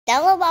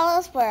Bella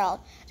Bella's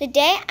World.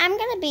 Today I'm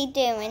going to be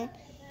doing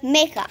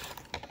makeup.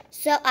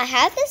 So I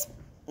have this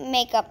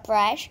makeup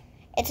brush.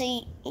 It's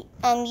a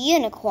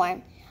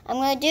unicorn. I'm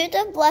going to do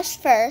the blush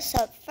first.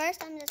 So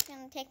first I'm just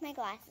going to take my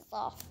glasses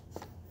off.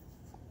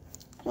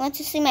 If you want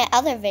to see my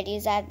other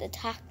videos, I have the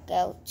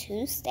Taco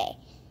Tuesday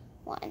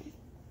one.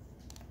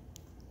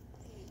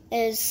 It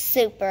is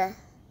super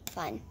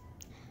fun.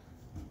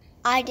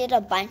 I did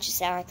a bunch of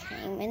sour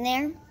cream in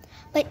there.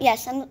 But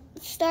yes, I'm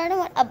starting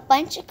with a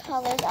bunch of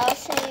colors. I'll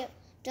show you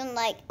doing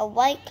like a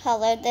white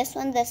color, this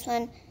one, this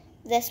one,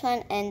 this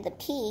one, and the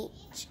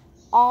peach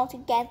all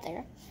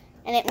together.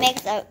 And it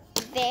makes a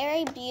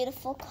very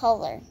beautiful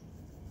color.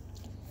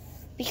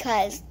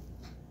 Because,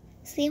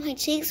 see, my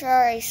cheeks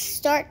are already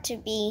start to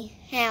be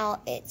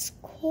how it's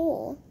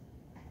cool.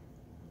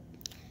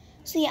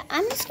 So yeah,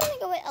 I'm just going to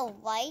go with a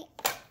white.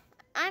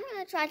 I'm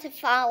going to try to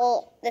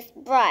follow this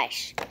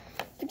brush.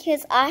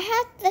 Because I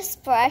have this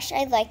brush,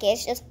 I like it.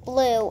 It's just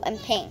blue and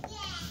pink.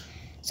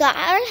 So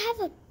I already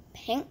have a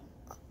pink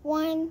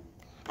one.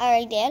 I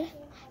already did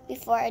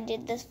before I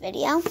did this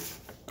video.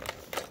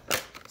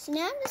 So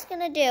now I'm just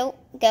going to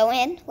go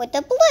in with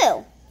the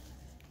blue.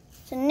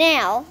 So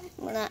now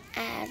I'm going to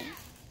add,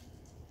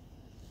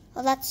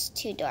 well, that's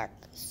too dark.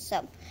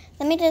 So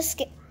let me just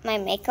get my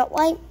makeup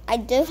wipe. I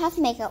do have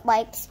makeup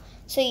wipes.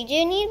 So you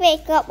do need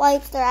makeup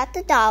wipes. They're at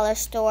the dollar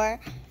store.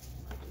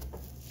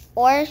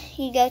 Or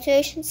you go to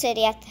Ocean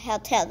City at the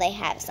hotel, they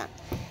have some.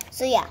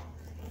 So yeah.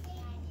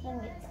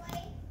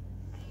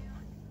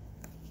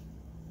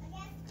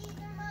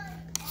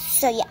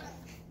 So yeah.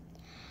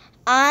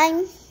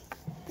 I'm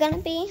gonna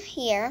be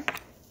here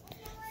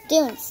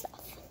doing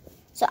stuff.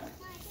 So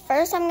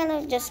first I'm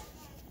gonna just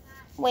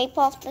wipe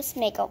off this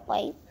makeup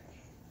wipe.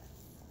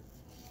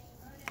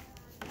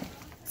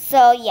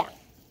 So yeah.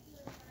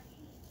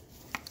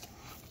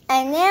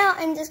 And now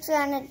I'm just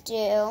gonna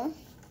just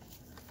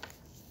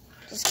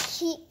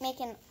keep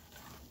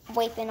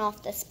wiping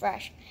off this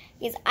brush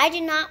because I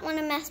do not want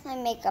to mess my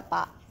makeup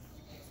up.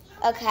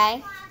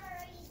 Okay?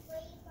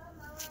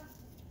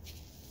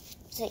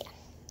 So yeah,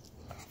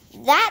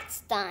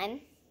 that's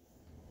done.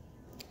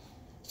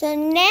 So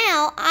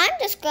now I'm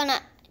just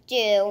gonna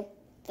do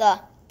the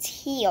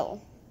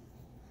teal.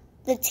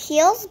 The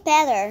teal's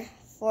better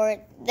for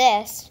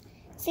this.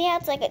 See how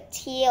it's like a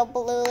teal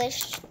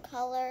bluish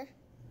color?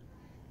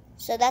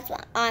 So that's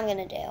what I'm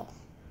gonna do.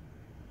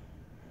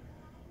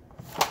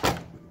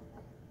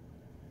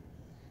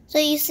 So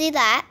you see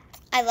that?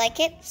 I like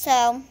it,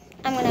 so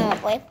I'm going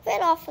to wipe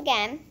it off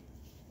again.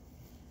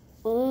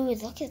 Ooh,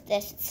 look at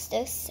this. It's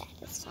so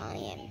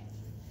satisfying.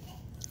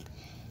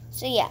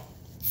 So yeah,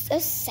 so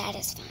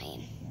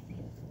satisfying.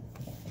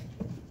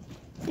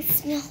 It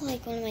smells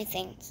like one of my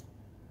things.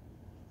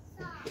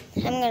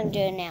 I'm going to do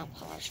a nail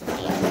polish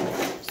video.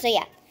 So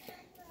yeah.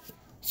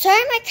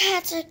 Sorry my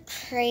cats are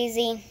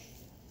crazy.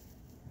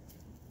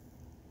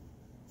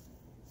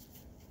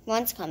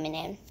 One's coming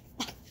in.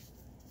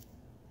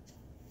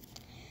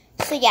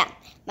 So yeah,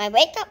 my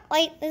makeup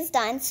wipe is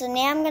done. So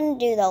now I'm going to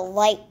do the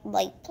light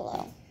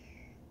blue.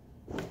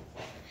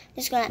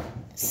 Just going to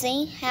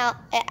see how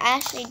it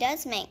actually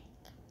does make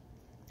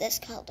this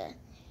color.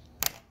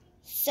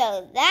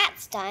 So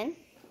that's done.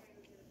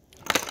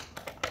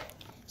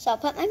 So I'll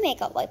put my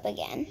makeup wipe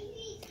again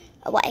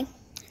away.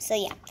 So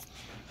yeah.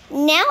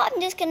 Now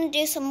I'm just going to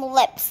do some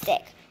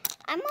lipstick.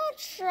 I'm going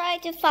to try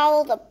to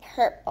follow the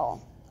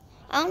purple.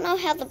 I don't know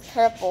how the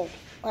purple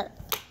works.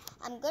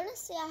 I'm going to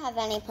see if I have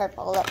any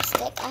purple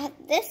lipstick. I have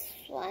this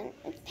one.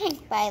 It's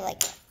pink, but I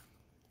like it.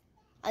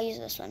 I'll use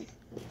this one.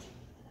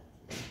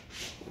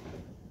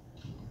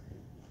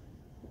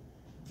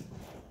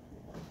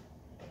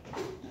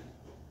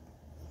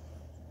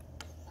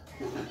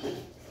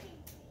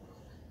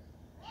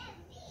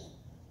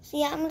 So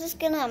yeah, I'm just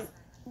going to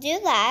do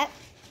that.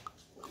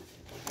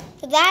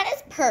 So that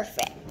is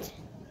perfect.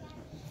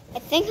 I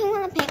think I'm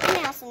going to paint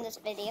my nails in this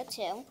video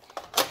too.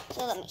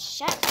 So let me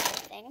shut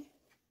everything.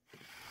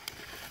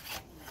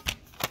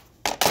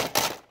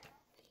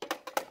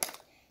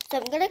 So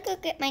I'm going to go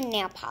get my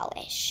nail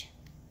polish.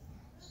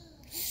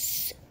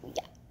 So,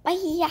 yeah.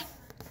 Bye.